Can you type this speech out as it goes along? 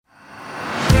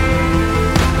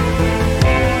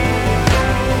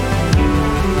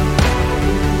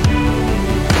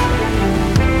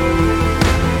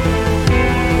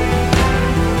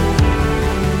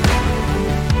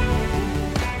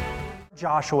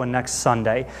Joshua next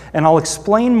Sunday, and I'll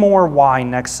explain more why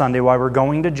next Sunday, why we're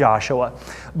going to Joshua.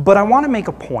 But I want to make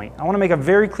a point. I want to make a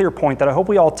very clear point that I hope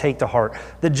we all take to heart,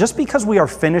 that just because we are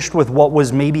finished with what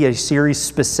was maybe a series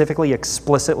specifically,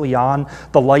 explicitly on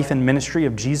the life and ministry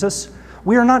of Jesus,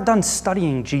 we are not done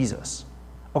studying Jesus.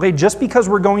 Okay, just because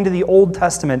we're going to the Old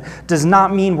Testament does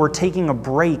not mean we're taking a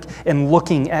break and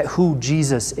looking at who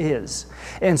Jesus is.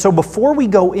 And so before we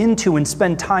go into and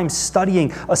spend time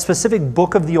studying a specific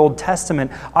book of the Old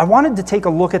Testament, I wanted to take a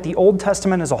look at the Old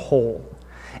Testament as a whole.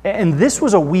 And this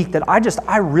was a week that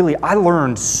I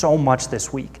learned so much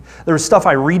this week. There was stuff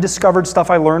I rediscovered, stuff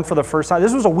I learned for the first time.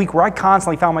 This was a week where I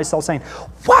constantly found myself saying,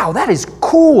 wow, that is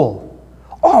cool.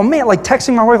 Oh man, like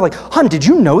texting my wife, like, hun, did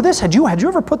you know this? Had you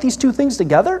ever put these two things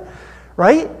together?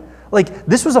 Right? Like,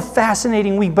 this was a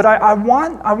fascinating week, but I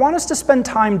want us to spend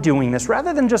time doing this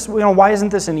rather than just, why isn't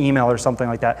this an email or something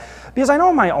like that? Because I know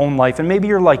in my own life, and maybe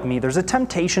you're like me, there's a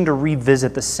temptation to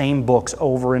revisit the same books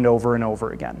over and over and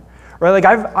over again. Right? Like,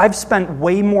 I've spent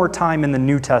way more time in the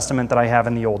New Testament than I have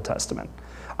in the Old Testament.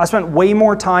 I spent way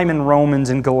more time in Romans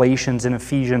and Galatians and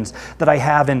Ephesians than I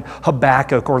have in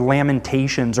Habakkuk or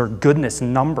Lamentations or goodness,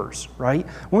 Numbers, right?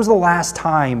 When was the last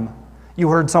time you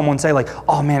heard someone say like,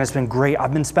 oh man, it's been great.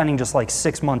 I've been spending just like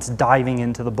 6 months diving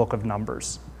into the book of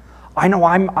Numbers. I know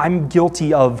I'm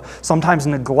guilty of sometimes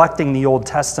neglecting the Old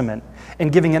Testament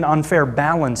and giving an unfair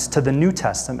balance to the New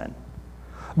Testament.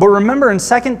 But remember in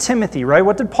 2 Timothy, right?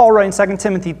 What did Paul write in 2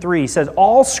 Timothy 3? He says,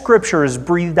 all scripture is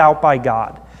breathed out by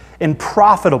God and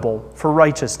profitable for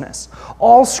righteousness.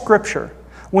 All scripture.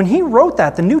 When he wrote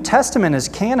that, the New Testament as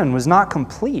canon was not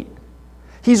complete.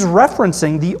 He's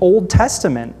referencing the Old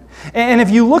Testament. And if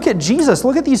you look at Jesus,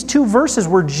 look at these two verses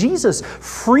where Jesus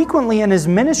frequently in his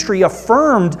ministry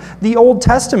affirmed the Old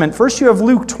Testament. First you have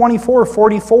Luke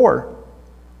 24:44.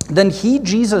 Then he,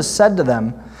 Jesus, said to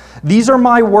them, these are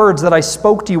my words that I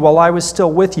spoke to you while I was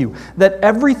still with you, that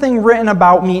everything written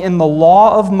about me in the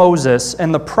law of Moses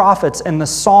and the prophets and the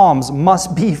Psalms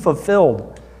must be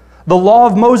fulfilled. The law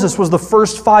of Moses was the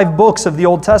first 5 books of the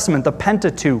Old Testament, the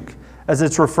Pentateuch, as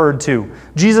it's referred to.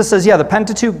 Jesus says, yeah, the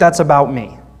Pentateuch, that's about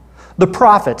me. The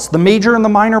prophets, the major and the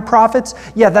minor prophets,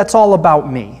 yeah, that's all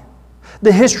about me.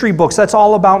 The history books, that's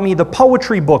all about me. The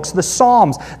poetry books, the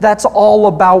Psalms, that's all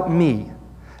about me.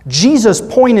 Jesus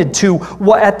pointed to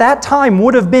what at that time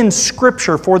would have been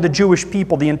Scripture for the Jewish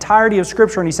people, the entirety of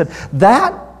Scripture, and he said,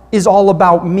 that is all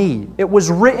about me. It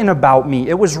was written about me.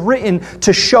 It was written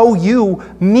to show you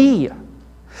me.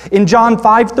 In John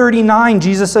 5:39,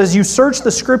 Jesus says, you search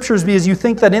the Scriptures because you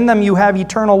think that in them you have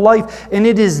eternal life, and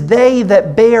it is they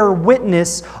that bear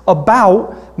witness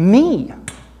about me.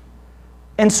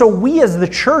 And so we as the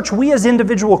church, we as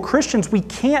individual Christians, we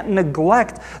can't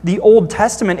neglect the Old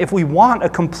Testament if we want a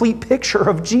complete picture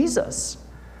of Jesus,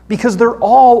 because they're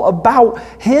all about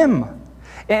him.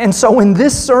 And so in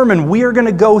this sermon, we're going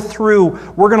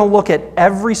to look at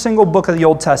every single book of the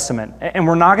Old Testament, and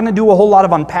we're not going to do a whole lot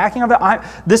of unpacking of it.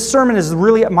 This sermon is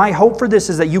really, my hope for this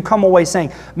is that you come away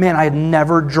saying, man, I had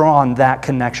never drawn that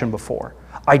connection before.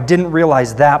 I didn't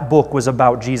realize that book was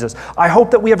about Jesus. I hope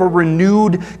that we have a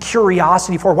renewed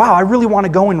curiosity for, wow, I really want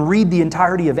to go and read the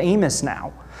entirety of Amos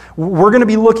now. We're going to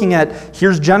be looking at,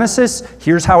 here's Genesis,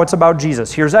 here's how it's about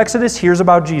Jesus. Here's Exodus, here's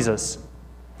about Jesus.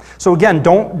 So again,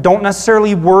 don't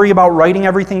necessarily worry about writing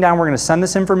everything down. We're going to send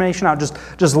this information out.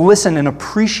 Just listen and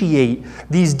appreciate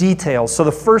these details. So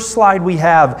the first slide we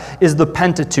have is the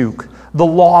Pentateuch, the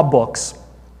law books.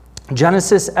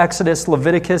 Genesis, Exodus,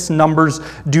 Leviticus, Numbers,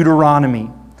 Deuteronomy.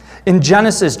 In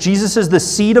Genesis, Jesus is the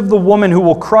seed of the woman who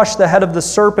will crush the head of the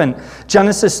serpent.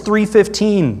 Genesis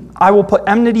 3:15, I will put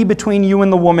enmity between you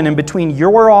and the woman, and between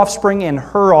your offspring and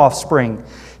her offspring.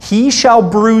 He shall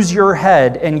bruise your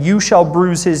head, and you shall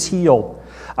bruise his heel.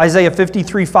 Isaiah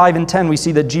 53:5-10, we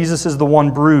see that Jesus is the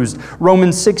one bruised.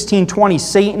 Romans 16:20,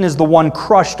 Satan is the one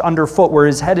crushed underfoot, where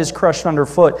his head is crushed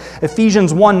underfoot.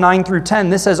 Ephesians 1:9-10,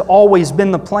 this has always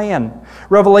been the plan.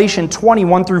 Revelation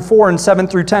 20:1-4 and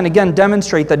 7-10, again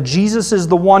demonstrate that Jesus is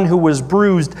the one who was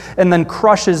bruised and then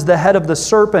crushes the head of the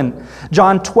serpent.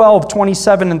 John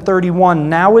 12:27-31,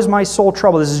 now is my soul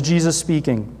troubled. This is Jesus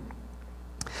speaking.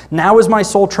 Now is my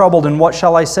soul troubled, and what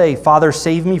shall I say? Father,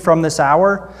 save me from this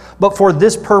hour? But for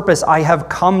this purpose I have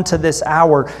come to this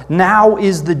hour. Now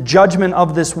is the judgment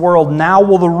of this world. Now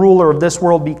will the ruler of this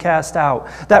world be cast out.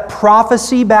 That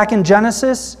prophecy back in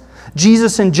Genesis,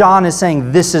 Jesus in John is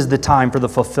saying this is the time for the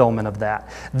fulfillment of that.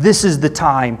 This is the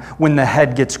time when the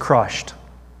head gets crushed.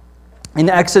 In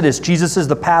Exodus, Jesus is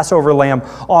the Passover lamb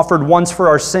offered once for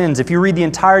our sins. If you read the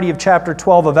entirety of chapter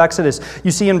 12 of Exodus,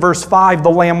 you see in verse 5, the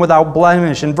lamb without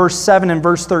blemish. In verse 7 and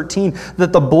verse 13,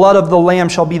 that the blood of the lamb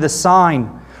shall be the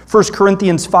sign. 1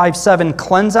 Corinthians 5:7,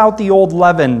 cleanse out the old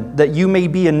leaven, that you may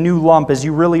be a new lump as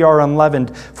you really are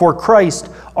unleavened. For Christ,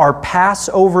 our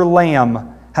Passover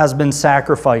lamb, has been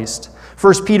sacrificed.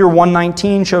 1 Peter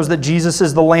 1:19 shows that Jesus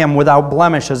is the lamb without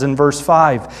blemish, as in verse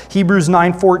 5. Hebrews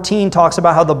 9:14 talks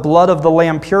about how the blood of the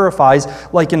lamb purifies,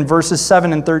 like in verses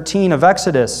 7 and 13 of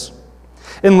Exodus.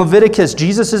 In Leviticus,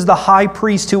 Jesus is the high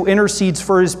priest who intercedes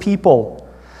for his people.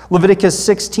 Leviticus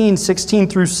 16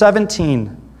 through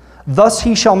 17. Thus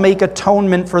he shall make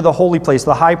atonement for the holy place,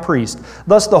 the high priest.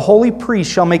 Thus the holy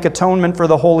priest shall make atonement for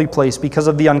the holy place because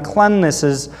of the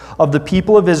uncleannesses of the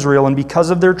people of Israel and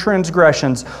because of their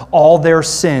transgressions, all their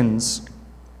sins.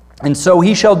 And so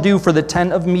he shall do for the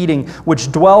tent of meeting,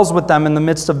 which dwells with them in the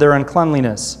midst of their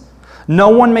uncleanliness. No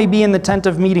one may be in the tent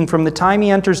of meeting from the time he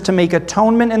enters to make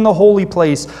atonement in the holy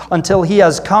place until he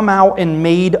has come out and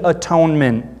made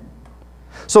atonement.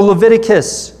 So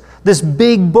Leviticus, this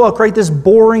big book, right? This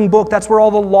boring book, that's where all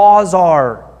the laws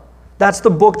are. That's the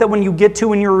book that when you get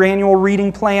to in your annual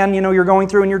reading plan, you're going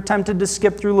through and you're tempted to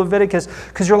skip through Leviticus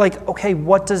because you're like, okay,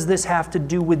 what does this have to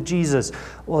do with Jesus?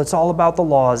 Well, it's all about the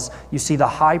laws. You see the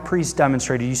high priest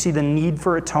demonstrated. You see the need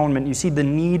for atonement. You see the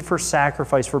need for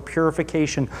sacrifice, for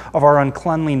purification of our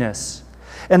uncleanliness.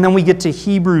 And then we get to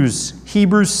Hebrews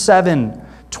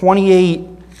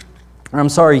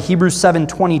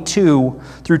 7:22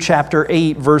 through chapter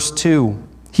 8, verse 2.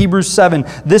 Hebrews 7,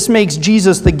 this makes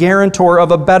Jesus the guarantor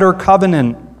of a better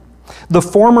covenant. The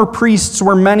former priests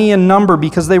were many in number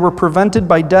because they were prevented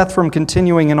by death from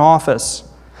continuing in office.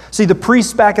 See, the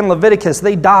priests back in Leviticus,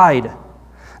 they died.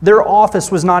 Their office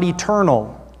was not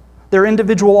eternal. Their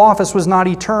individual office was not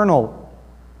eternal.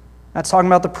 That's talking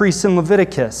about the priests in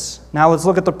Leviticus. Now let's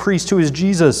look at the priest who is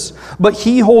Jesus. But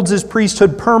he holds his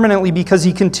priesthood permanently because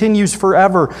he continues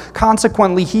forever.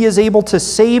 Consequently, he is able to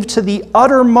save to the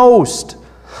uttermost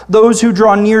those who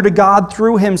draw near to God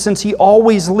through him, since he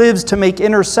always lives to make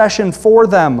intercession for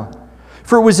them.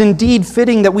 For it was indeed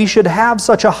fitting that we should have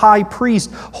such a high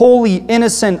priest, holy,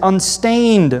 innocent,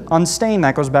 unstained. Unstained,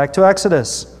 that goes back to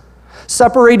Exodus.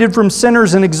 Separated from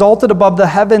sinners and exalted above the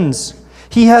heavens.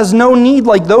 He has no need,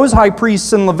 like those high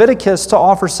priests in Leviticus, to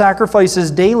offer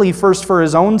sacrifices daily, first for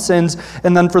his own sins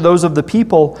and then for those of the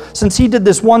people, since he did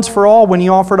this once for all when he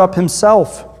offered up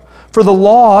himself. For the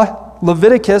law,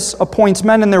 Leviticus, appoints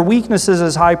men in their weaknesses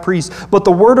as high priests, but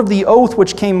the word of the oath,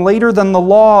 which came later than the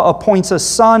law, appoints a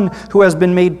son who has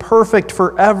been made perfect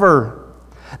forever.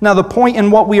 Now the point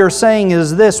in what we are saying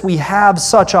is this: we have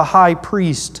such a high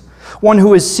priest, one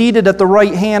who is seated at the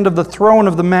right hand of the throne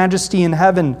of the majesty in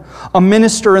heaven, a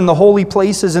minister in the holy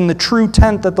places, in the true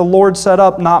tent that the Lord set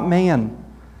up, not man.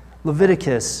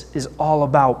 Leviticus is all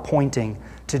about pointing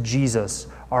to Jesus,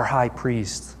 our high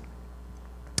priest.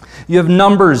 You have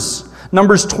Numbers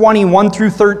 21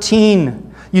 through 13.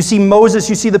 You see Moses,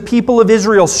 you see the people of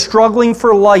Israel struggling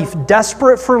for life,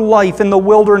 desperate for life in the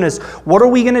wilderness. What are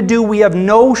we going to do? We have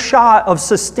no shot of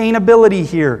sustainability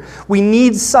here. We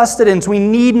need sustenance. We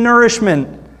need nourishment.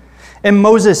 And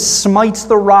Moses smites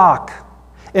the rock,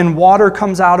 and water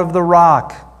comes out of the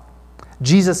rock.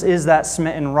 Jesus is that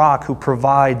smitten rock who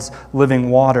provides living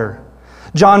water.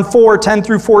 John 4:10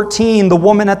 through 14, the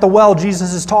woman at the well,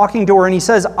 Jesus is talking to her, and he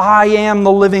says, I am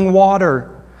the living water.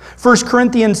 1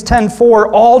 Corinthians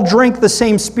 10:4, all drink the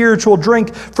same spiritual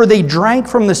drink, for they drank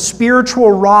from the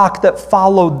spiritual rock that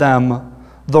followed them.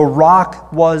 The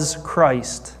rock was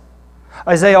Christ.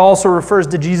 Isaiah also refers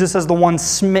to Jesus as the one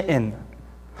smitten.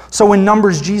 So in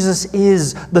Numbers, Jesus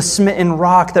is the smitten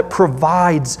rock that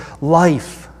provides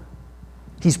life.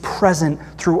 He's present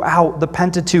throughout the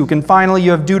Pentateuch. And finally, you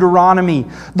have Deuteronomy.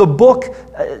 The book,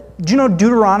 do you know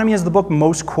Deuteronomy is the book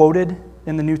most quoted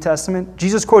in the New Testament?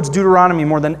 Jesus quotes Deuteronomy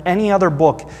more than any other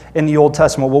book in the Old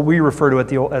Testament, what we refer to as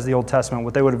the Old Testament,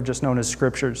 what they would have just known as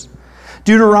Scriptures.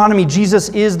 Deuteronomy, Jesus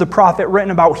is the prophet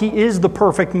written about. He is the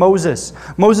perfect Moses.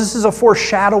 Moses is a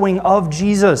foreshadowing of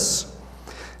Jesus.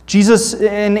 Jesus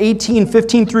in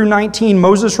 18:15 through 19,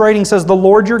 Moses writing says, the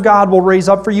Lord your God will raise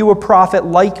up for you a prophet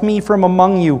like me from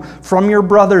among you, from your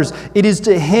brothers. It is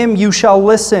to him you shall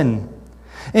listen.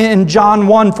 In John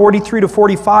 1:43 to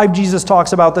 45, Jesus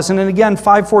talks about this. And then again,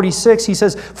 5:46, he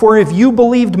says, for if you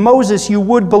believed Moses, you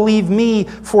would believe me,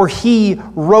 for he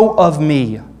wrote of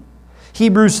me.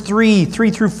 Hebrews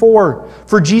 3:3 through 4,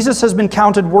 for Jesus has been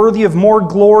counted worthy of more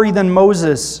glory than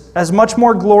Moses, as much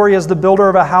more glory as the builder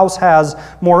of a house has,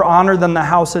 more honor than the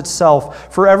house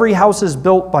itself. For every house is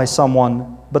built by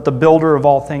someone, but the builder of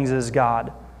all things is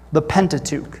God. The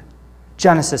Pentateuch,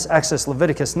 Genesis, Exodus,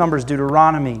 Leviticus, Numbers,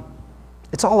 Deuteronomy.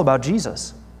 It's all about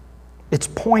Jesus. It's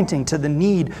pointing to the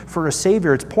need for a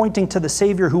Savior. It's pointing to the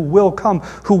Savior who will come,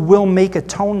 who will make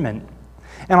atonement.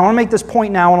 And I want to make this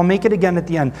point now, and I'll make it again at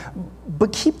the end.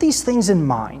 But keep these things in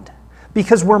mind.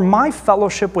 Because where my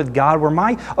fellowship with God, where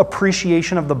my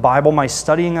appreciation of the Bible, my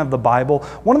studying of the Bible,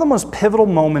 one of the most pivotal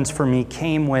moments for me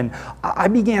came when I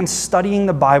began studying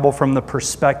the Bible from the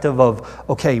perspective of,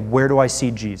 okay, where do I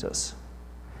see Jesus?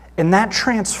 And that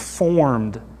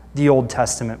transformed the Old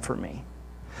Testament for me.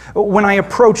 When I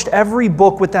approached every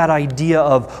book with that idea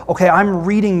of, okay, I'm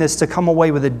reading this to come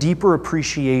away with a deeper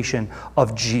appreciation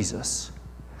of Jesus.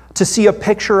 To see a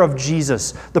picture of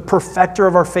Jesus, the perfecter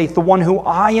of our faith, the one who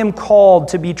I am called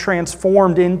to be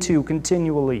transformed into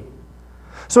continually.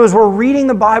 So as we're reading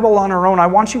the Bible on our own, I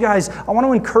want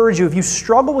to encourage you, if you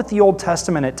struggle with the Old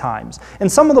Testament at times,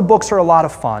 and some of the books are a lot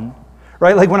of fun,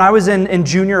 right? Like when I was in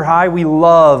junior high, we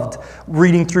loved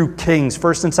reading through Kings,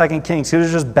 1st and 2nd Kings,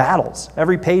 because it was just battles.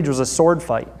 Every page was a sword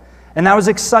fight. And that was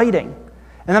exciting.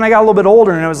 And then I got a little bit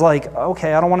older, and it was like,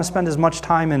 okay, I don't want to spend as much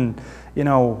time in,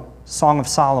 Song of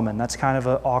Solomon. That's kind of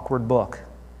an awkward book.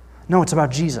 No, it's about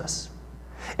Jesus.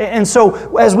 And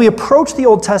so as we approach the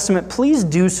Old Testament, please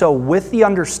do so with the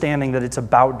understanding that it's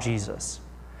about Jesus.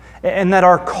 And that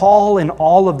our call in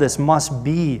all of this must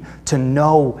be to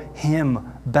know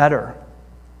Him better.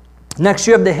 Next,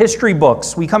 you have the history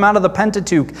books. We come out of the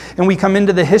Pentateuch and we come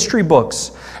into the history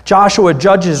books. Joshua,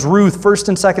 Judges, Ruth, 1st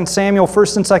and 2nd Samuel,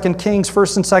 1st and 2nd Kings,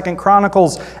 1st and 2nd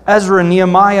Chronicles, Ezra,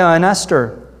 Nehemiah, and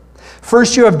Esther.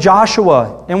 First, you have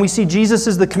Joshua, and we see Jesus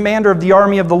is the commander of the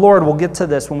army of the Lord. We'll get to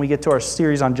this when we get to our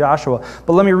series on Joshua.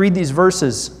 But let me read these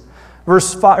verses.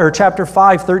 Chapter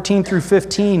 5, 13 through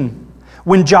 15.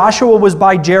 When Joshua was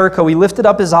by Jericho, he lifted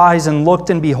up his eyes and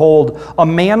looked, and behold, a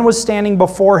man was standing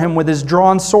before him with his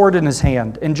drawn sword in his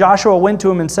hand. And Joshua went to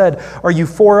him and said, "Are you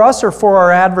for us or for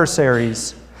our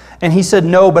adversaries?" And he said,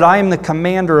 "No, but I am the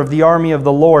commander of the army of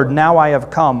the Lord. Now I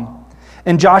have come."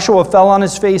 And Joshua fell on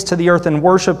his face to the earth and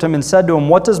worshipped him and said to him,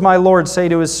 "What does my Lord say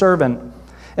to his servant?"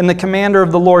 And the commander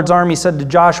of the Lord's army said to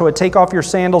Joshua, "Take off your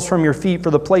sandals from your feet,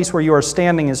 for the place where you are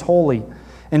standing is holy."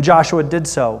 And Joshua did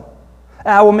so.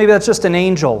 Well, maybe that's just an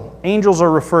angel. Angels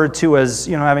are referred to as,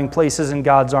 having places in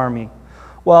God's army.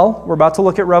 Well, we're about to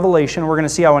look at Revelation. We're going to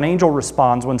see how an angel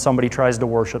responds when somebody tries to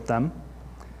worship them.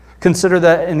 Consider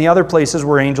that in the other places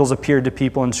where angels appeared to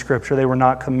people in Scripture, they were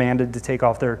not commanded to take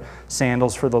off their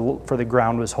sandals, for the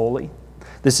ground was holy.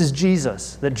 This is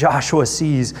Jesus that Joshua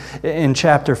sees in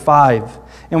chapter 5.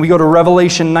 And we go to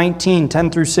Revelation 19,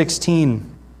 10 through 16.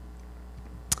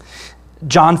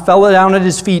 John fell down at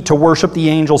his feet to worship the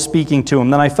angel speaking to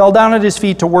him. Then I fell down at his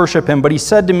feet to worship him, but he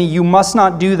said to me, "You must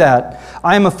not do that.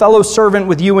 I am a fellow servant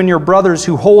with you and your brothers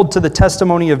who hold to the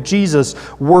testimony of Jesus.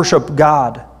 Worship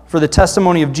God. For the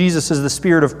testimony of Jesus is the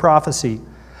spirit of prophecy."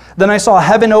 Then I saw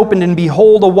heaven opened, and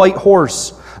behold, a white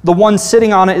horse. The one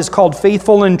sitting on it is called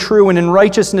Faithful and True, and in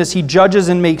righteousness he judges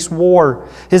and makes war.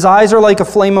 His eyes are like a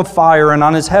flame of fire, and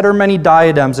on his head are many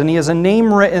diadems, and he has a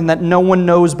name written that no one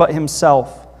knows but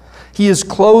himself. He is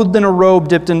clothed in a robe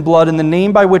dipped in blood, and the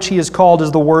name by which he is called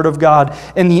is the Word of God.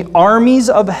 And the armies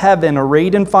of heaven,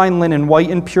 arrayed in fine linen, white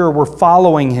and pure, were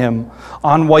following him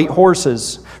on white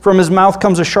horses. From his mouth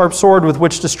comes a sharp sword with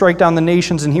which to strike down the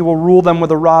nations, and he will rule them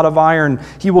with a rod of iron.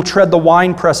 He will tread the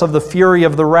winepress of the fury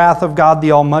of the wrath of God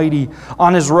the Almighty.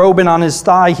 On his robe and on his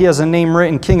thigh he has a name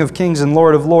written, King of Kings and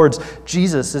Lord of Lords.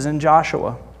 Jesus is in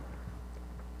Joshua.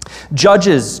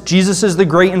 Judges. Jesus is the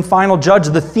great and final judge.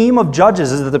 The theme of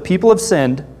Judges is that the people have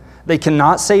sinned. They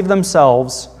cannot save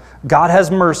themselves. God has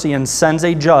mercy and sends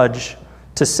a judge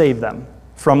to save them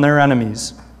from their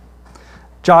enemies.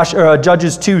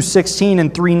 Judges 2, 16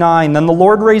 and 3, 9. Then the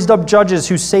Lord raised up judges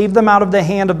who saved them out of the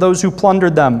hand of those who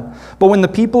plundered them. But when the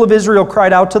people of Israel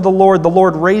cried out to the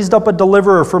Lord raised up a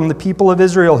deliverer from the people of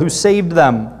Israel who saved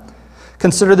them.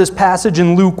 Consider this passage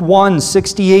in Luke 1,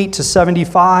 68 to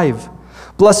 75.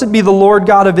 Blessed be the Lord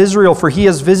God of Israel, for he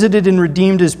has visited and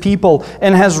redeemed his people,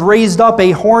 and has raised up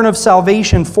a horn of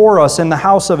salvation for us in the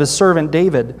house of his servant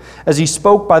David, as he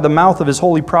spoke by the mouth of his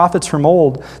holy prophets from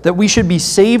old, that we should be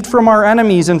saved from our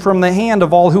enemies and from the hand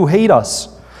of all who hate us,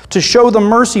 to show the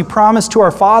mercy promised to our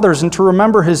fathers, and to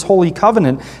remember his holy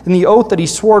covenant and the oath that he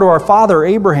swore to our father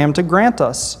Abraham to grant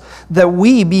us, that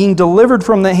we, being delivered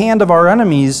from the hand of our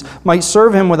enemies, might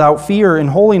serve him without fear in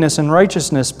holiness and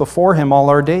righteousness before him all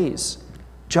our days.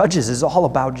 Judges is all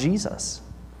about Jesus.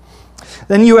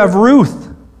 Then you have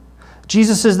Ruth.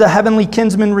 Jesus is the heavenly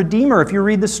kinsman redeemer. If you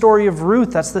read the story of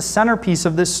Ruth, that's the centerpiece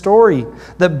of this story,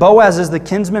 that Boaz is the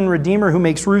kinsman redeemer who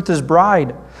makes Ruth his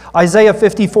bride. Isaiah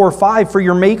 54:5, for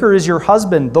your maker is your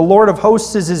husband, the Lord of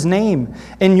hosts is his name,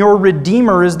 and your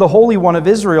redeemer is the Holy One of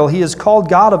Israel. He is called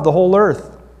God of the whole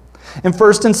earth. In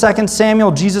 1st and 2nd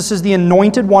Samuel, Jesus is the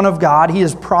anointed one of God. He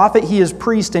is prophet, he is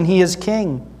priest, and he is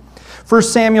king. 1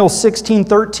 Samuel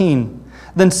 16:13.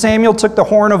 Then Samuel took the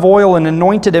horn of oil and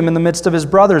anointed him in the midst of his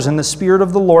brothers, and the Spirit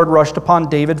of the Lord rushed upon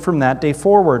David from that day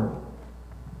forward.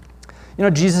 You know,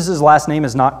 Jesus' last name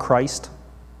is not Christ.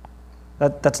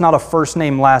 That's not a first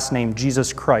name, last name,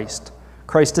 Jesus Christ.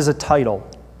 Christ is a title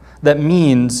that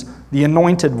means the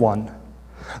anointed one.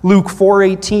 Luke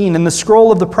 4:18, and the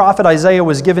scroll of the prophet Isaiah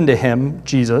was given to him,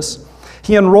 Jesus.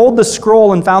 He unrolled the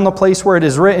scroll and found the place where it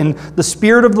is written, the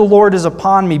Spirit of the Lord is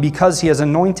upon me because he has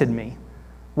anointed me.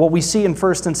 What we see in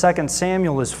 1 and 2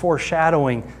 Samuel is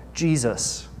foreshadowing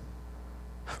Jesus.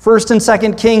 1 and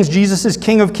 2 Kings, Jesus is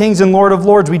King of Kings and Lord of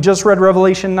Lords. We just read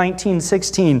Revelation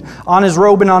 19:16. On his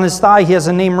robe and on his thigh, he has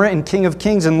a name written, King of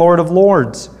Kings and Lord of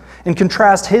Lords. And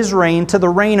contrast his reign to the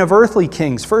reign of earthly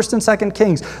kings. 1 and 2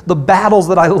 Kings, the battles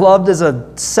that I loved as a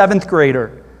 7th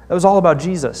grader. That was all about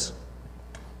Jesus.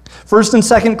 1 and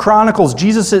 2 Chronicles,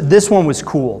 Jesus said, this one was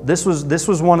cool. This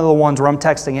was one of the ones where I'm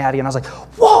texting Addie and I was like,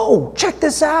 whoa, check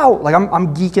this out. Like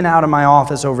I'm geeking out in my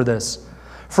office over this.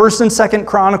 1 and 2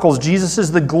 Chronicles, Jesus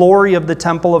is the glory of the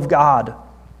temple of God.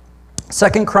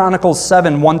 2 Chronicles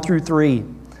 7, 1 through 3.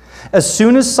 As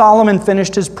soon as Solomon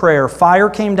finished his prayer, fire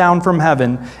came down from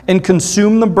heaven and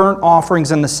consumed the burnt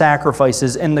offerings and the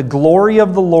sacrifices, and the glory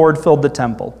of the Lord filled the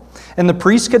temple. And the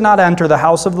priests could not enter the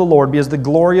house of the Lord because the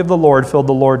glory of the Lord filled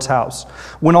the Lord's house.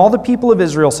 When all the people of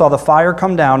Israel saw the fire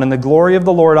come down and the glory of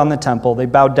the Lord on the temple, they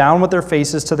bowed down with their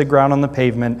faces to the ground on the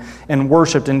pavement and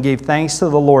worshipped and gave thanks to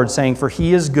the Lord, saying, for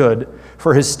he is good,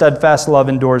 for his steadfast love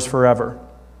endures forever.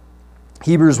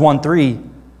 Hebrews 1:3.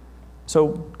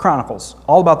 So Chronicles,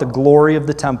 all about the glory of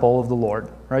the temple of the Lord,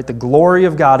 right? The glory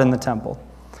of God in the temple.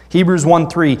 Hebrews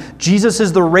 1:3, Jesus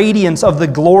is the radiance of the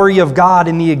glory of God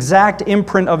in the exact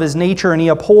imprint of his nature, and he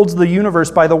upholds the universe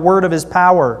by the word of his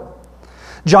power.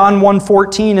 John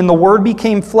 1:14, and the word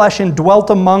became flesh and dwelt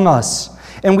among us,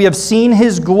 and we have seen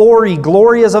his glory,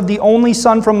 glory as of the only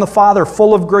Son from the Father,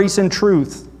 full of grace and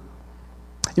truth.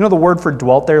 You know the word for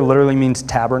dwelt there literally means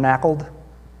tabernacled.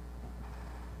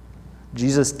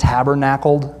 Jesus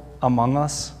tabernacled among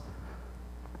us.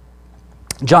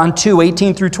 John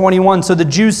 2:18 through 21. So the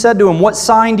Jews said to him, what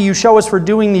sign do you show us for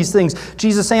doing these things?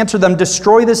 Jesus answered them,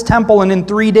 destroy this temple, and in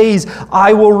 3 days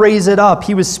I will raise it up.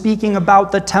 He was speaking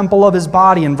about the temple of his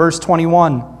body in verse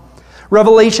 21.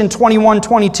 Revelation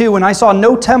 21:22. And I saw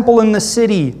no temple in the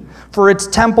city, for its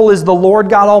temple is the Lord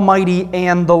God Almighty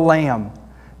and the Lamb.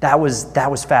 That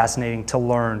was fascinating to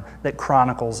learn that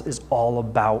Chronicles is all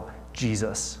about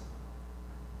Jesus.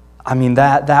 I mean,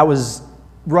 that was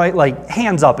right, like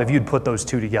hands up if you'd put those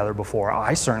two together before.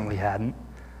 I certainly hadn't.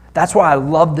 That's why I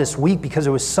love this week, because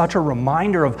it was such a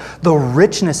reminder of the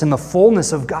richness and the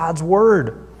fullness of God's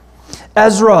word.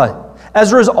 Ezra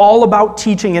is all about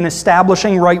teaching and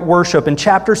establishing right worship. In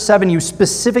chapter 7, you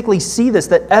specifically see this,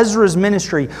 that Ezra's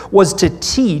ministry was to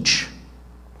teach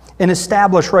and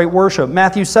establish right worship.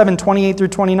 Matthew 7, 28 through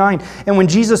 29. And when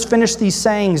Jesus finished these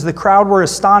sayings, the crowd were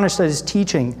astonished at his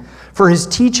teaching. For his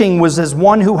teaching was as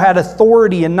one who had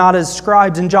authority and not as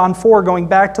scribes. In John 4, going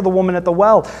back to the woman at the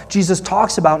well, Jesus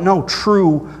talks about,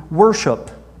 true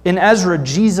worship. In Ezra,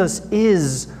 Jesus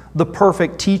is the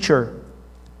perfect teacher.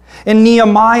 In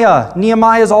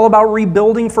Nehemiah is all about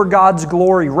rebuilding for God's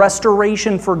glory,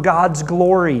 restoration for God's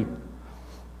glory.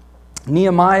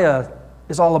 Nehemiah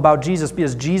is all about Jesus,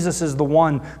 because Jesus is the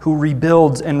one who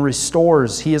rebuilds and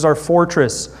restores. He is our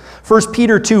fortress. 1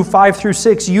 Peter 2, 5 through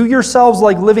 6, you yourselves,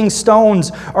 like living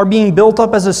stones, are being built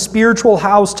up as a spiritual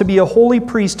house to be a holy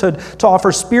priesthood, to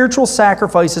offer spiritual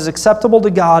sacrifices acceptable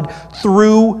to God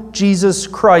through Jesus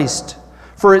Christ.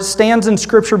 For it stands in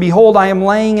Scripture, behold, I am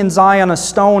laying in Zion a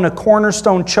stone, a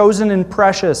cornerstone, chosen and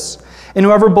precious, and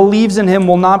whoever believes in him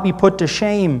will not be put to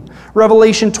shame.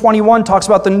 Revelation 21 talks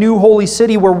about the new holy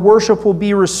city where worship will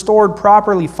be restored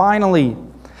properly, finally.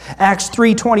 Acts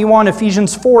 3:21,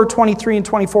 Ephesians 4:23 and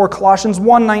 24, Colossians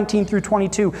 1:19 through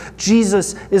 22.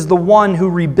 Jesus is the one who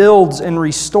rebuilds and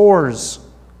restores.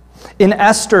 In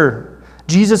Esther,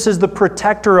 Jesus is the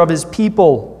protector of his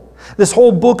people. This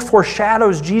whole book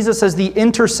foreshadows Jesus as the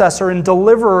intercessor and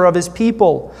deliverer of his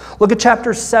people. Look at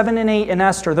chapters 7 and 8 in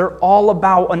Esther. They're all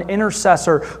about an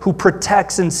intercessor who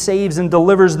protects and saves and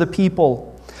delivers the people.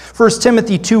 1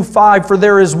 Timothy 2:5, for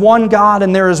there is one God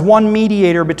and there is one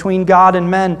mediator between God and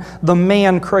men, the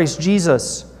man Christ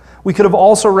Jesus. We could have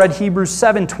also read Hebrews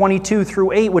 7:22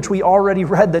 through 8, which we already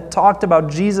read, that talked about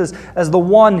Jesus as the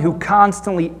one who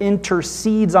constantly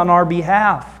intercedes on our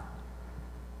behalf.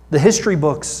 The history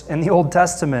books in the Old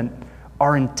Testament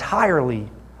are entirely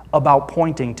about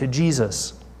pointing to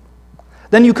Jesus.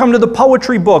 Then you come to the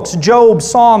poetry books, Job,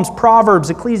 Psalms, Proverbs,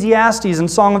 Ecclesiastes, and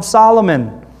Song of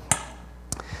Solomon.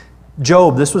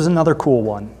 Job, this was another cool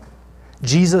one.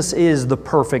 Jesus is the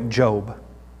perfect Job.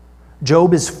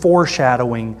 Job is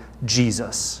foreshadowing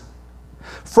Jesus.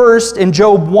 First, in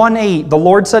Job 1:8, the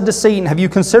Lord said to Satan, "Have you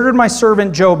considered my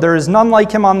servant Job? There is none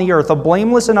like him on the earth, a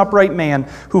blameless and upright man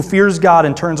who fears God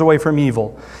and turns away from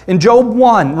evil." In Job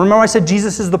 1, remember I said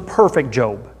Jesus is the perfect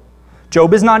Job.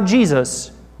 Job is not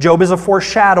Jesus. Job is a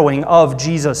foreshadowing of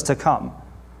Jesus to come.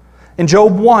 In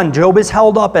Job 1, Job is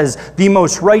held up as the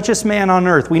most righteous man on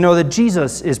earth. We know that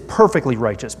Jesus is perfectly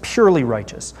righteous, purely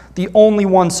righteous, the only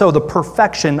one so, the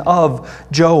perfection of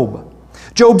Job.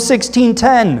 Job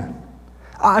 16:10.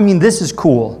 This is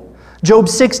cool. Job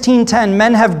 16:10,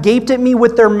 "Men have gaped at me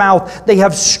with their mouth. They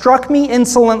have struck me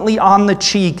insolently on the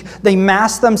cheek. They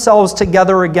mass themselves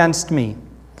together against me."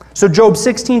 So Job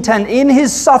 16:10, in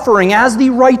his suffering as the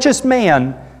righteous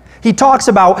man, he talks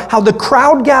about how the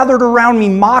crowd gathered around me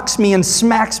mocks me and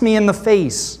smacks me in the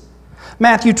face.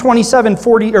 Matthew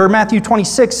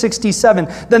 26:67,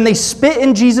 "Then they spit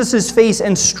in Jesus' face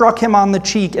and struck him on the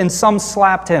cheek, and some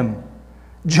slapped him."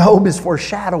 Job is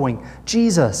foreshadowing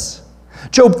Jesus.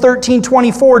 Job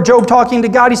 13:24, Job talking to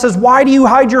God, he says, "Why do you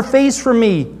hide your face from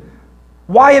me?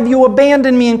 Why have you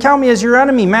abandoned me and count me as your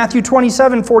enemy?" Matthew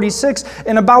 27:46,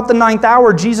 "And about the 9th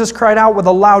hour, Jesus cried out with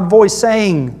a loud voice,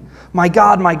 saying, my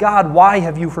God, why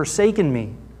have you forsaken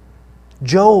me?"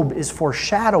 Job is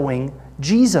foreshadowing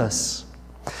Jesus.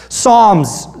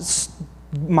 Psalms,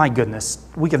 my goodness,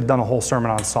 we could have done a whole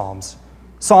sermon on Psalms.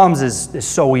 Psalms is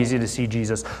so easy to see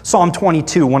Jesus. Psalm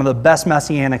 22, one of the best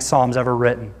messianic psalms ever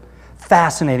written.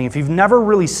 Fascinating. If you've never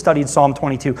really studied Psalm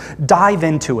 22, dive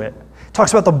into it. It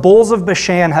talks about the bulls of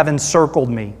Bashan have encircled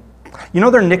me. You know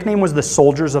their nickname was the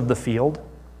soldiers of the field?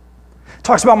 It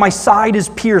talks about my side is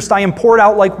pierced. I am poured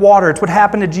out like water. It's what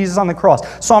happened to Jesus on the cross.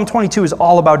 Psalm 22 is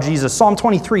all about Jesus. Psalm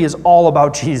 23 is all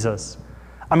about Jesus.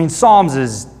 Psalms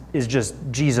is just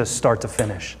Jesus start to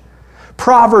finish.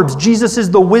 Proverbs, Jesus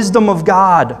is the wisdom of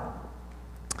God.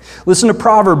 Listen to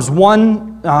Proverbs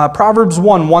 1,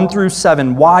 1 through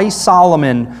 7. Why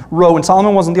Solomon wrote, and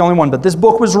Solomon wasn't the only one, but this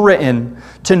book was written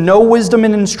to know wisdom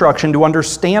and instruction, to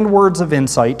understand words of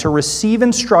insight, to receive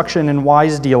instruction in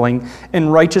wise dealing, in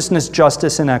righteousness,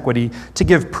 justice, and equity, to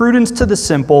give prudence to the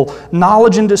simple,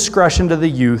 knowledge and discretion to the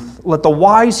youth. Let the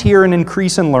wise hear and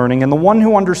increase in learning, and the one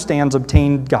who understands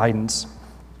obtain guidance.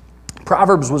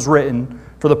 Proverbs was written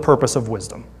for the purpose of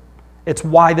wisdom. It's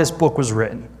why this book was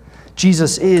written.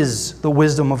 Jesus is the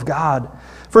wisdom of God.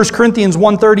 1 Corinthians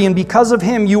 1:30, "And because of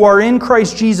him you are in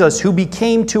Christ Jesus, who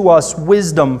became to us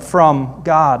wisdom from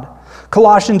God."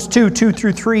 Colossians 2:2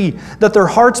 through 3, "That their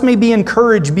hearts may be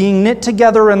encouraged, being knit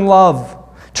together in love,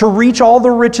 to reach all the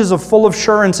riches of full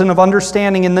assurance and of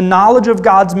understanding in the knowledge of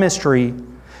God's mystery,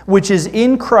 which is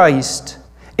in Christ,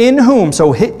 in whom,"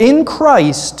 so in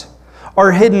Christ,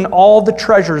 "are hidden all the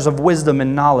treasures of wisdom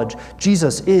and knowledge."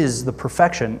 Jesus is the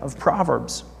perfection of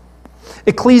Proverbs.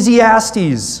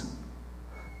 Ecclesiastes,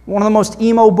 one of the most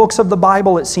emo books of the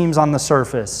Bible, it seems on the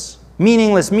surface.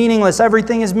 Meaningless,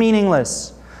 everything is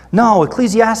meaningless. No,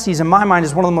 Ecclesiastes, in my mind,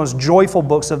 is one of the most joyful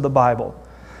books of the Bible.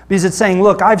 Because it's saying,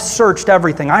 look, I've searched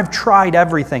everything, I've tried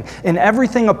everything, and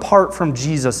everything apart from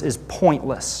Jesus is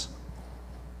pointless.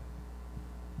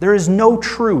 There is no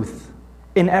truth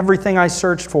in everything I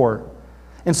searched for.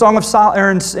 In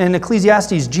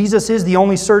Ecclesiastes, Jesus is the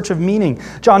only search of meaning.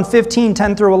 John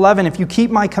 15:10 through 11, "If you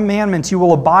keep my commandments, you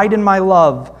will abide in my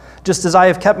love, just as I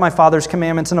have kept my Father's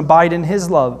commandments and abide in his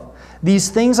love. These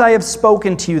things I have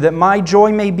spoken to you, that my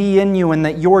joy may be in you and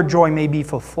that your joy may be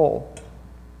full."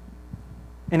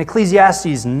 In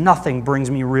Ecclesiastes, nothing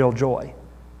brings me real joy.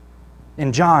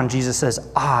 In John, Jesus says,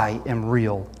 "I am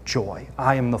real joy.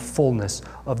 I am the fullness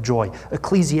of joy."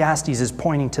 Ecclesiastes is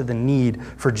pointing to the need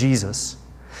for Jesus.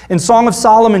 In Song of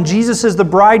Solomon, Jesus is the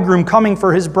bridegroom coming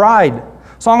for his bride.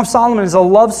 Song of Solomon is a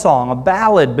love song, a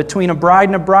ballad between a bride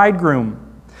and a bridegroom.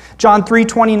 John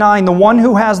 3:29, "The one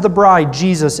who has the bride,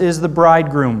 Jesus, is the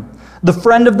bridegroom. The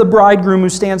friend of the bridegroom who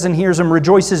stands and hears him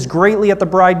rejoices greatly at the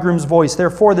bridegroom's voice.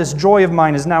 Therefore, this joy of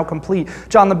mine is now complete."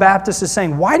 John the Baptist is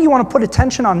saying, why do you want to put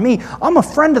attention on me? I'm a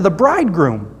friend of the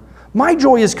bridegroom. My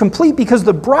joy is complete because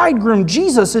the bridegroom,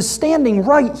 Jesus, is standing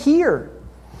right here.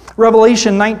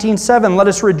 Revelation 19:7, "Let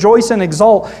us rejoice and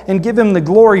exult and give him the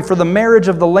glory, for the marriage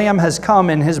of the Lamb has come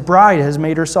and his bride has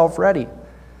made herself ready."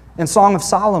 In Song of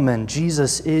Solomon,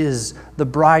 Jesus is the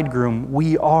bridegroom.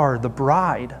 We are the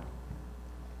bride.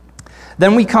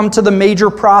 Then we come to the major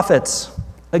prophets.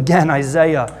 Again,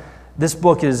 Isaiah. This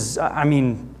book is,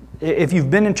 if you've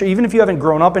been in church, even if you haven't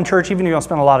grown up in church, even if you don't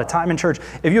spend a lot of time in church,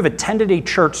 if you've attended a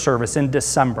church service in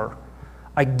December,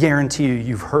 I guarantee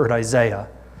you've heard Isaiah.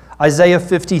 Isaiah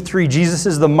 53, Jesus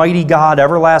is the mighty God,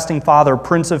 everlasting Father,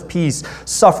 Prince of Peace,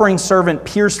 suffering servant,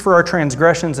 pierced for our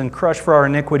transgressions and crushed for our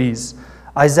iniquities.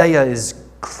 Isaiah is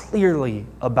clearly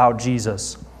about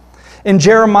Jesus. In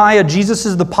Jeremiah, Jesus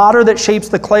is the potter that shapes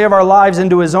the clay of our lives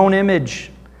into his own image.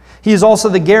 He is also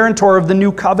the guarantor of the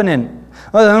new covenant.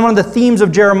 One of the themes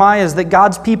of Jeremiah is that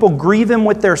God's people grieve him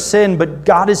with their sin, but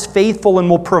God is faithful and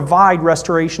will provide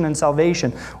restoration and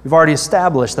salvation. We've already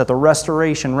established that the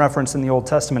restoration referenced in the Old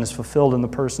Testament is fulfilled in the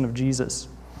person of Jesus.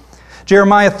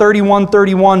 Jeremiah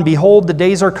 31:31, behold, the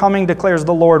days are coming, declares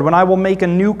the Lord, when I will make a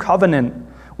new covenant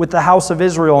with the house of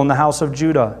Israel and the house of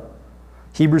Judah.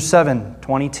 Hebrews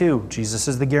 7:22, Jesus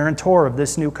is the guarantor of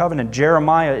this new covenant.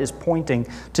 Jeremiah is pointing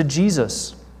to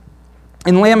Jesus.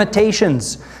 In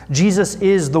Lamentations, Jesus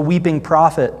is the weeping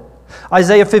prophet.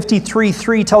 Isaiah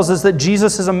 53:3 tells us that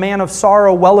Jesus is a man of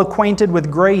sorrow, well acquainted with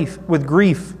grief.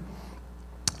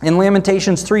 In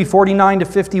Lamentations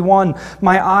 3:49-51,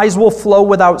 my eyes will flow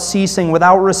without ceasing,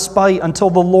 without respite, until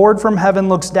the Lord from heaven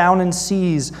looks down and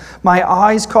sees. My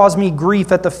eyes cause me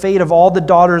grief at the fate of all the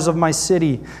daughters of my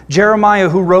city. Jeremiah,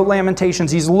 who wrote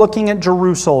Lamentations, he's looking at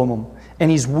Jerusalem and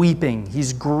he's weeping.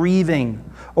 He's grieving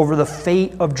over the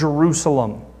fate of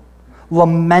Jerusalem,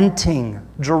 lamenting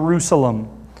Jerusalem.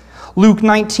 Luke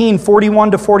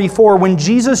 19:41-44, when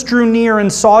Jesus drew near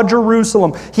and saw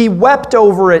Jerusalem, he wept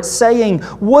over it, saying,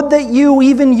 would that you,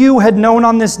 even you, had known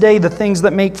on this day the things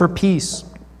that make for peace.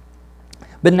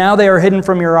 But now they are hidden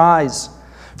from your eyes.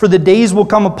 For the days will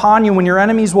come upon you when your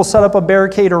enemies will set up a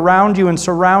barricade around you and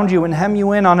surround you and hem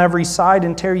you in on every side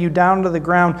and tear you down to the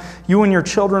ground, you and your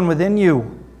children within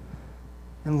you.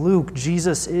 In Luke,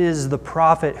 Jesus is the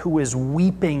prophet who is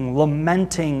weeping,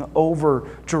 lamenting over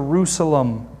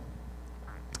Jerusalem.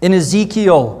 In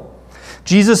Ezekiel,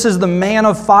 Jesus is the man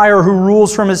of fire who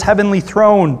rules from his heavenly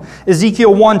throne.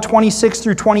 Ezekiel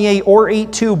 1:26-28 or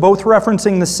 8:2, both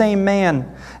referencing the same man.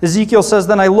 Ezekiel says,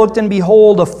 then I looked and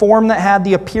behold, a form that had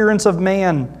the appearance of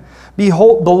man.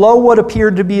 Behold, below what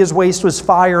appeared to be his waist was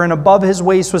fire, and above his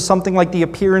waist was something like the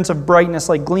appearance of brightness,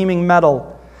 like gleaming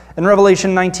metal. In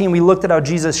Revelation 19, we looked at how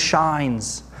Jesus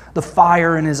shines, the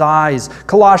fire in his eyes.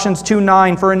 Colossians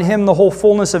 2:9, for in him the whole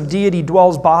fullness of deity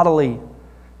dwells bodily.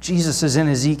 Jesus is in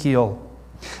Ezekiel.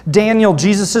 Daniel,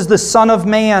 Jesus is the Son of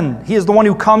Man. He is the one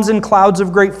who comes in clouds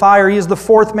of great fire. He is the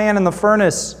fourth man in the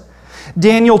furnace.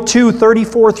 Daniel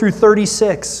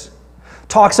 2:34-36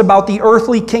 talks about the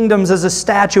earthly kingdoms as a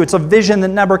statue. It's a vision that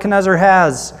Nebuchadnezzar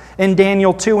has in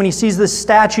Daniel 2, and he sees this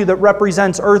statue that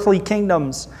represents earthly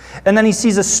kingdoms. And then he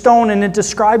sees a stone, and it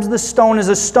describes the stone as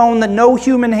a stone that no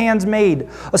human hands made,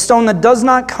 a stone that does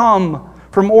not come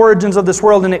from origins of this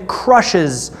world, and it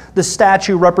crushes the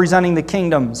statue representing the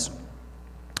kingdoms.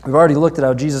 We've already looked at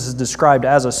how Jesus is described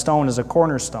as a stone, as a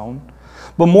cornerstone.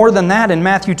 But more than that, in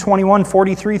Matthew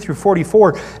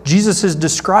 21:43-44, Jesus is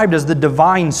described as the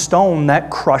divine stone that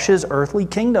crushes earthly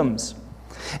kingdoms.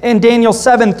 And Daniel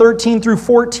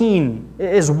 7:13-14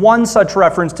 is one such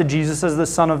reference to Jesus as the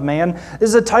Son of Man. This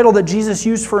is a title that Jesus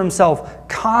used for himself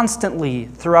constantly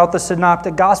throughout the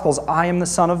Synoptic Gospels. I am the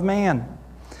Son of Man.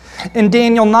 In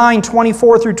Daniel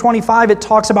 9:24-25, it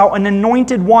talks about an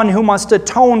anointed one who must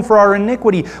atone for our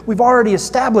iniquity. We've already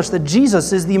established that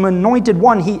Jesus is the anointed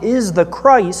one. He is the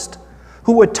Christ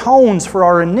who atones for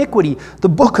our iniquity. The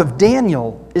book of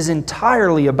Daniel is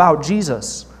entirely about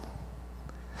Jesus.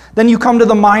 Then you come to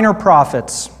the minor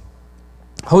prophets.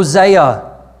 Hosea.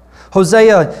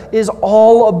 Hosea is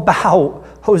all about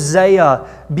Hosea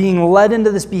being led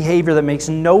into this behavior that makes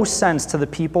no sense to the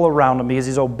people around him because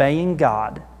he's obeying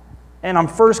God. And on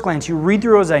first glance, you read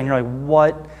through Hosea and you're like,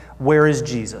 what? Where is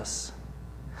Jesus?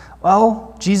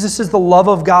 Well, Jesus is the love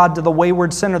of God to the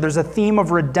wayward sinner. There's a theme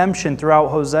of redemption throughout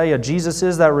Hosea. Jesus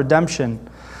is that redemption.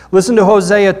 Listen to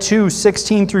Hosea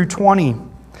 2:16-20.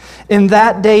 In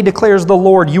that day, declares the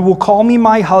Lord, you will call me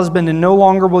my husband, and no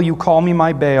longer will you call me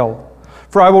my Baal.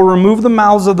 For I will remove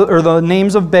the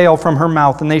names of Baal from her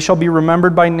mouth, and they shall be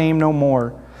remembered by name no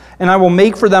more. And I will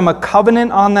make for them a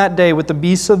covenant on that day with the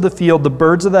beasts of the field, the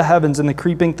birds of the heavens, and the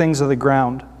creeping things of the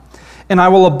ground. And I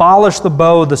will abolish the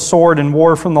bow, the sword, and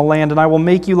war from the land, and I will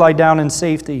make you lie down in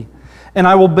safety. And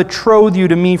I will betroth you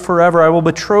to me forever. I will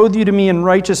betroth you to me in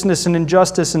righteousness and in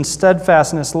justice and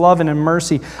steadfastness, love and in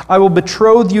mercy. I will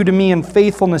betroth you to me in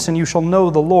faithfulness, and you shall know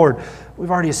the Lord.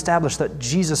 We've already established that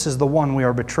Jesus is the one we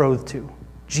are betrothed to.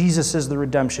 Jesus is the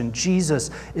redemption. Jesus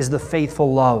is the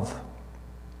faithful love.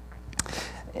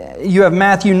 You have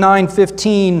Matthew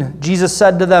 9:15. Jesus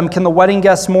said to them, can the wedding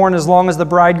guests mourn as long as the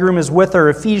bridegroom is with her?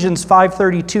 Ephesians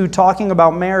 5:32, talking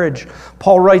about marriage.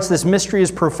 Paul writes, this mystery is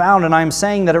profound, and I am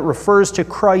saying that it refers to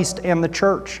Christ and the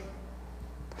church.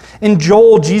 In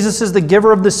Joel, Jesus is the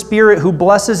giver of the Spirit who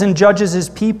blesses and judges his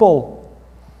people.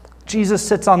 Jesus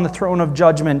sits on the throne of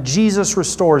judgment. Jesus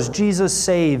restores. Jesus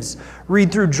saves.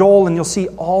 Read through Joel and you'll see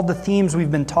all the themes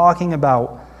we've been talking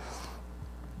about.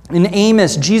 In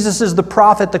Amos, Jesus is the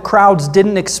prophet the crowds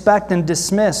didn't expect and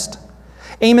dismissed.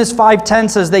 Amos 5:10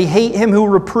 says, they hate him who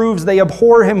reproves, they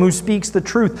abhor him who speaks the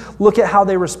truth. Look at how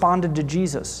they responded to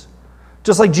Jesus.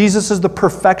 Just like Jesus is the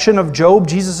perfection of Job,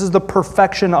 Jesus is the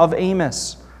perfection of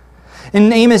Amos.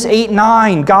 In Amos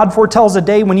 8:9, God foretells a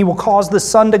day when he will cause the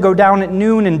sun to go down at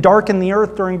noon and darken the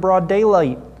earth during broad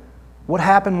daylight. What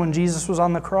happened when Jesus was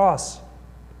on the cross?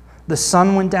 The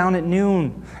sun went down at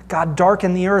noon. God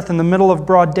darkened the earth in the middle of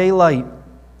broad daylight.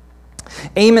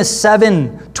 Amos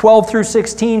 7:12 through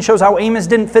 16 shows how Amos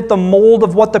didn't fit the mold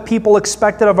of what the people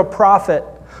expected of a prophet.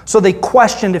 So they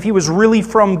questioned if he was really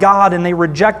from God and they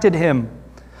rejected him.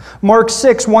 Mark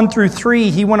 6:1 through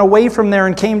 3, he went away from there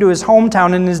and came to his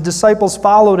hometown, and his disciples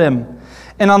followed him.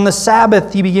 And on the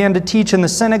Sabbath he began to teach in the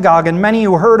synagogue, and many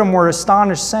who heard him were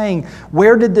astonished, saying,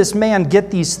 where did this man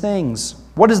get these things?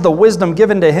 What is the wisdom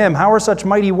given to him? How are such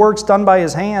mighty works done by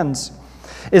his hands?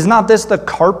 Is not this the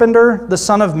carpenter, the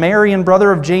son of Mary and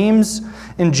brother of James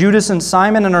and Judas and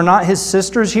Simon, and are not his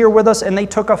sisters here with us? And they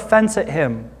took offense at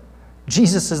him.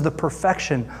 Jesus is the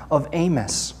perfection of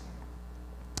Amos.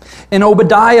 In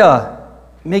Obadiah,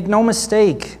 make no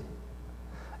mistake,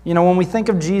 you know, when we think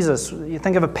of Jesus, you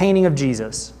think of a painting of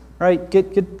Jesus, right?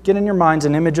 Get in your minds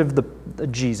an image of the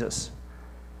Jesus.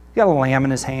 He's got a lamb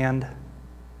in his hand.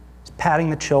 He's patting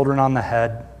the children on the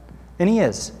head. And he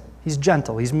is. He's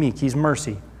gentle. He's meek. He's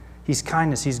mercy. He's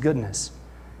kindness. He's goodness.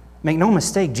 Make no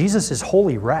mistake, Jesus is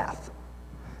holy wrath.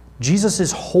 Jesus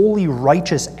is holy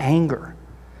righteous anger.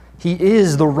 He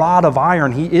is the rod of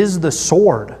iron. He is the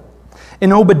sword.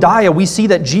 In Obadiah, we see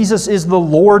that Jesus is the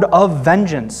Lord of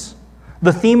vengeance.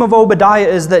 The theme of Obadiah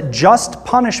is that just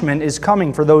punishment is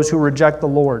coming for those who reject the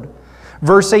Lord.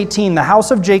 Verse 18, the house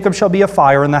of Jacob shall be a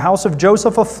fire, and the house of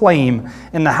Joseph a flame,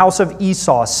 and the house of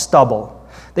Esau stubble.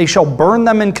 They shall burn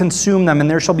them and consume them, and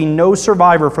there shall be no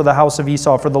survivor for the house of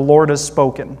Esau, for the Lord has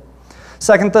spoken.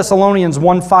 2 Thessalonians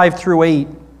 1:5 through 8.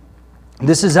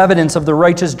 This is evidence of the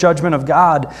righteous judgment of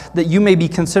God, that you may be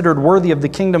considered worthy of the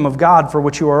kingdom of God, for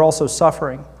which you are also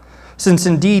suffering. Since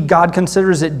indeed God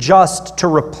considers it just to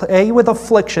repay with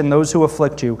affliction those who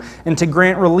afflict you, and to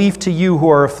grant relief to you who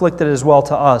are afflicted as well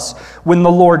to us, when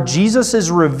the Lord Jesus is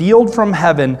revealed from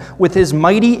heaven with his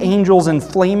mighty angels in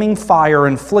flaming fire,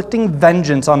 inflicting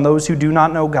vengeance on those who do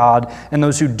not know God and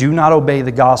those who do not obey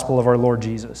the gospel of our Lord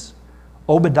Jesus.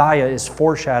 Obadiah is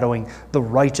foreshadowing the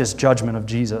righteous judgment of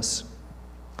Jesus.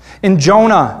 In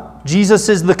Jonah, Jesus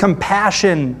is the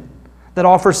compassion that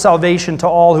offers salvation to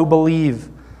all who believe.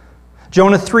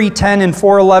 Jonah 3:10 and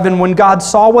 4:11, when God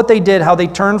saw what they did, how they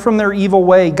turned from their evil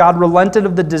way, God relented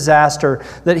of the disaster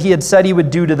that he had said he would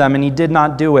do to them, and he did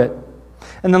not do it.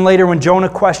 And then later when Jonah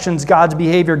questions God's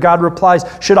behavior, God replies,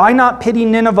 should I not pity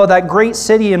Nineveh, that great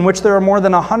city in which there are more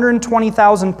than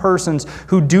 120,000 persons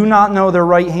who do not know their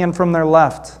right hand from their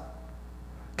left?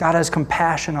 God has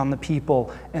compassion on the people,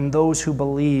 and those who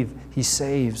believe, he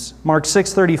saves. Mark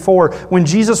 6:34, when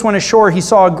Jesus went ashore, he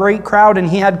saw a great crowd, and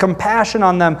he had compassion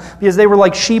on them because they were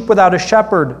like sheep without a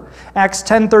shepherd. Acts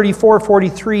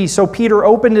 10:34-43, so Peter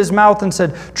opened his mouth and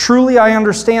said, truly I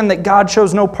understand that God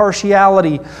shows no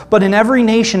partiality, but in every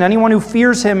nation, anyone who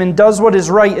fears him and does what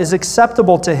is right is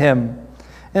acceptable to him.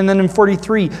 And then in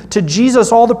 43, to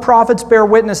Jesus all the prophets bear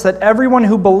witness that everyone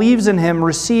who believes in him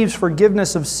receives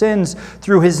forgiveness of sins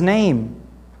through his name.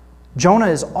 Jonah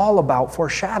is all about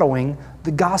foreshadowing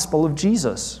the gospel of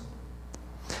Jesus.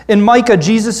 In Micah,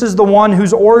 Jesus is the one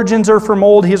whose origins are from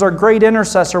old. He is our great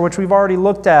intercessor, which we've already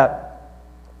looked at.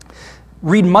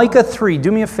 Read Micah 3.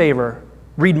 Do me a favor.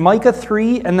 Read Micah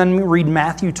 3 and then read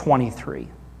Matthew 23.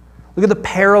 Look at the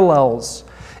parallels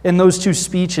in those two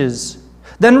speeches.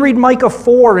 Then read Micah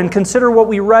 4 and consider what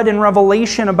we read in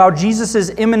Revelation about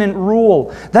Jesus' imminent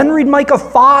rule. Then read Micah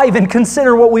 5 and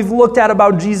consider what we've looked at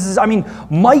about Jesus. I mean,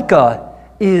 Micah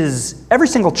is, every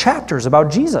single chapter is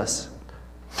about Jesus.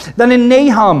 Then in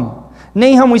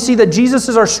Nahum we see that Jesus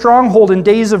is our stronghold in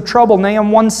days of trouble.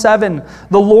 Nahum 1:7,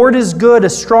 the Lord is good, a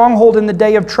stronghold in the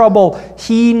day of trouble.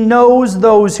 He knows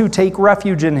those who take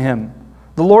refuge in him.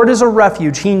 The Lord is a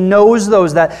refuge. He knows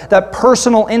those, that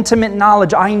personal, intimate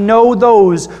knowledge. I know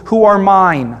those who are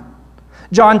mine.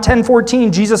 John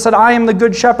 10:14, Jesus said, I am the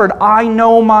good shepherd. I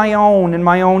know my own, and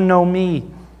my own know me.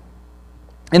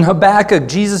 In Habakkuk,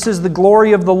 Jesus is the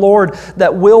glory of the Lord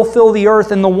that will fill the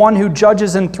earth, and the one who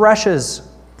judges and threshes.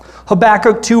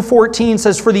 Habakkuk 2:14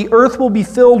 says, "For the earth will be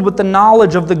filled with the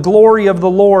knowledge of the glory of the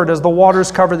Lord as the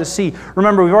waters cover the sea."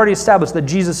 Remember, we've already established that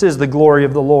Jesus is the glory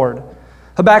of the Lord.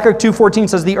 Habakkuk 2:14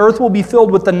 says, "The earth will be filled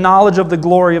with the knowledge of the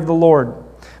glory of the Lord."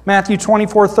 Matthew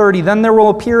 24:30, "Then there will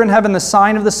appear in heaven the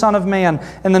sign of the Son of Man,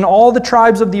 and then all the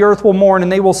tribes of the earth will mourn, and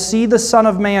they will see the Son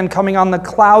of Man coming on the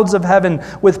clouds of heaven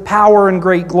with power and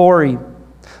great glory."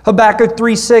 Habakkuk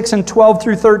 3:6 and 12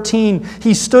 through 13,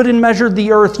 "He stood and measured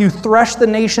the earth. You threshed the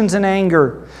nations in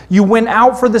anger. You went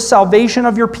out for the salvation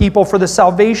of your people, for the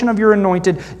salvation of your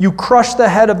anointed. You crushed the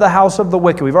head of the house of the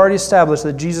wicked." We've already established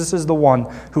that Jesus is the one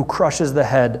who crushes the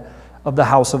head of the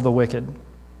house of the wicked.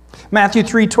 Matthew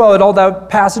 3:12, all that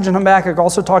passage in Habakkuk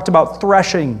also talked about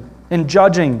threshing and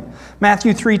judging.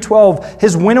 Matthew 3:12,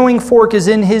 "His winnowing fork is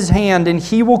in his hand, and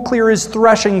he will clear his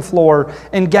threshing floor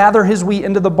and gather his wheat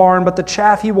into the barn, but the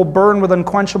chaff he will burn with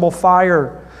unquenchable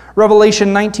fire."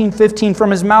 Revelation 19:15,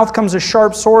 "From his mouth comes a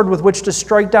sharp sword with which to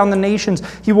strike down the nations.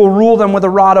 He will rule them with a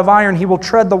rod of iron. He will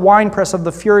tread the winepress of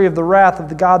the fury of the wrath of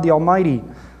the God the Almighty."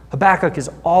 Habakkuk is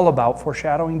all about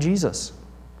foreshadowing Jesus.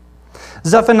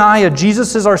 Zephaniah,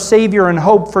 "Jesus is our Savior and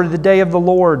hope for the day of the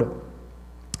Lord."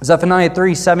 Zephaniah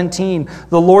 3:17,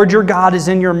 "The Lord your God is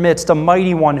in your midst, a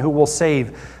mighty one who will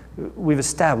save." We've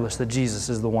established that Jesus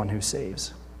is the one who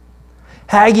saves.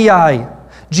 Haggai,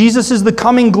 "Jesus is the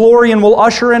coming glory and will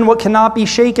usher in what cannot be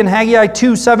shaken." Haggai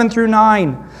 2:7 through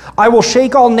 9, "I will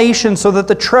shake all nations so that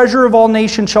the treasure of all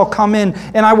nations shall come in,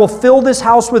 and I will fill this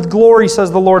house with glory,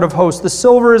 says the Lord of hosts. The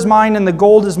silver is mine and the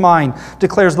gold is mine,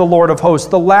 declares the Lord of hosts.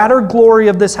 The latter glory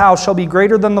of this house shall be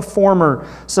greater than the former,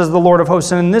 says the Lord of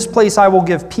hosts. And in this place I will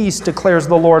give peace, declares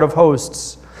the Lord of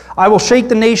hosts. I will shake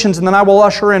the nations, and then I will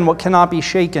usher in what cannot be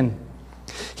shaken."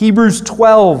 Hebrews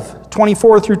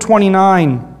 12:24 through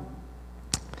 29.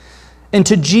 "And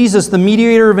to Jesus, the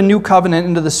mediator of a new covenant,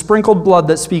 and to the sprinkled blood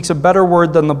that speaks a better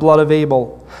word than the blood of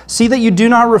Abel. See that you do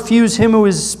not refuse him who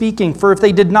is speaking, for if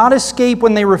they did not escape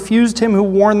when they refused him who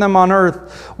warned them on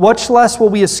earth, much less will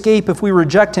we escape if we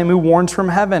reject him who warns from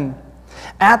heaven.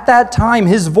 At that time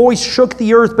his voice shook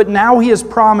the earth, but now he has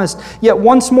promised, yet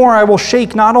once more I will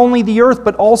shake not only the earth,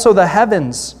 but also the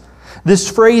heavens." This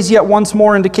phrase, "yet once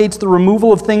more," indicates the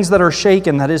removal of things that are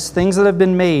shaken, that is, things that have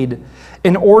been made,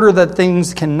 in order that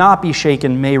things cannot be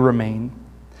shaken may remain.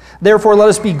 "Therefore let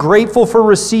us be grateful for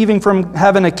receiving from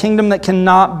heaven a kingdom that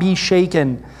cannot be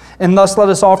shaken, and thus let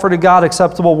us offer to God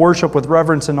acceptable worship with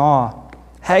reverence and awe."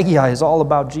 Haggai is all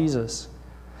about Jesus.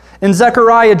 In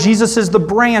Zechariah, Jesus is the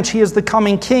branch. He is the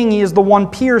coming king. He is the one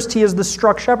pierced. He is the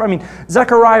struck shepherd.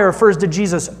 Zechariah refers to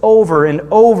Jesus over and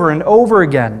over and over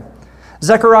again.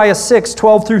 Zechariah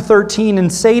 6:12 through 13,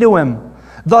 "And say to him,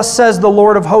 Thus says the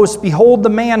Lord of hosts, Behold the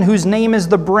man whose name is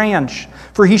the branch,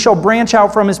 for he shall branch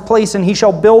out from his place, and he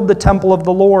shall build the temple of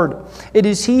the Lord. It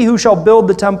is he who shall build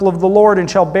the temple of the Lord, and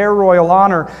shall bear royal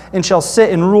honor, and shall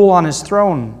sit and rule on his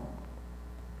throne."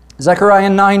 Zechariah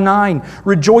 9:9,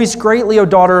 "Rejoice greatly, O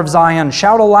daughter of Zion.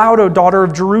 Shout aloud, O daughter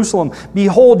of Jerusalem.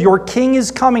 Behold, your king is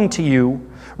coming to you.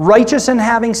 Righteous and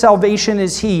having salvation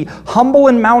is he, humble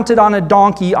and mounted on a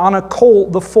donkey, on a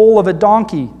colt, the foal of a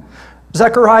donkey."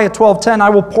 Zechariah 12:10, "I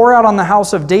will pour out on the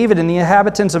house of David and the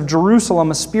inhabitants of Jerusalem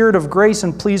a spirit of grace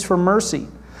and pleas for mercy,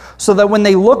 so that when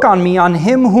they look on me, on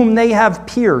him whom they have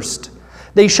pierced,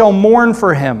 they shall mourn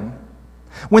for him.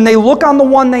 When they look on the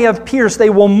one they have pierced, they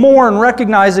will mourn,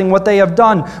 recognizing what they have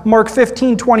done." Mark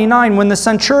 15:29, "When the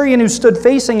centurion who stood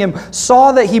facing him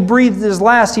saw that he breathed his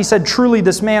last, he said, Truly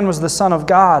this man was the Son of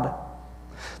God."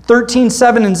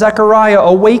 13:7 in Zechariah,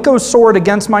 "Awake, O sword,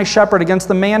 against my shepherd, against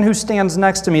the man who stands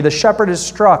next to me. The shepherd is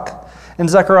struck." In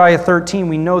Zechariah 13,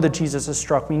 we know that Jesus is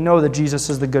struck. We know that Jesus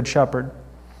is the good shepherd.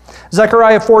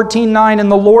 Zechariah 14:9,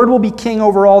 "And the Lord will be king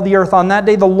over all the earth. On that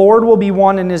day the Lord will be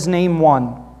one and his name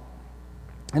one."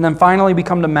 And then finally we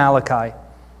come to Malachi.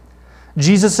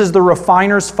 Jesus is the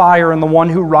refiner's fire and the one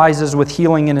who rises with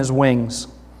healing in his wings.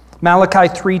 Malachi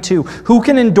 3:2, "Who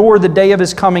can endure the day of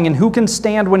his coming, and who can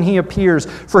stand when he appears?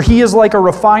 For he is like a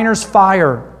refiner's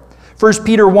fire." 1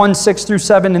 Peter 1:6 through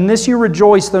 7, "In this you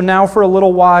rejoice, though now for a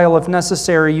little while, if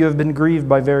necessary, you have been grieved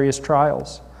by various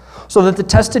trials, so that the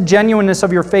tested genuineness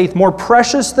of your faith, more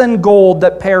precious than gold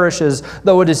that perishes,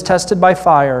 though it is tested by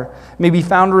fire, may be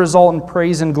found to result in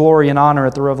praise and glory and honor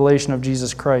at the revelation of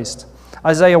Jesus Christ."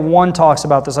 Isaiah 1 talks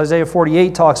about this. Isaiah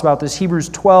 48 talks about this. Hebrews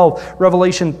 12,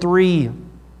 Revelation 3.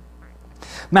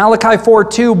 Malachi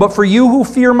 4:2, "But for you who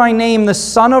fear my name, the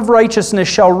Son of Righteousness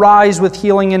shall rise with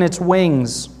healing in its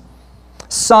wings."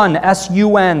 Son,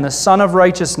 S-U-N, the Son of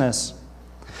Righteousness.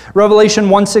 Revelation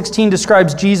 1:16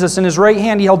 describes Jesus. In his right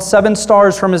hand he held 7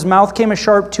 stars. From his mouth came a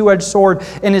sharp two-edged sword,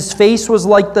 and his face was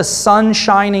like the sun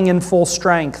shining in full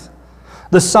strength.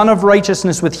 The Son of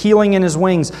Righteousness with healing in his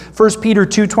wings. 1 Peter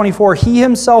 2:24, he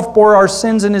himself bore our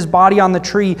sins in his body on the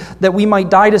tree, that we might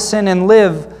die to sin and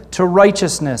live to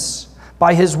righteousness.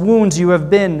 By his wounds you have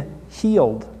been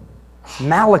healed.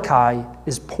 Malachi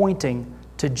is pointing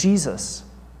to Jesus.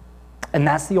 And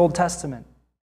that's the Old Testament.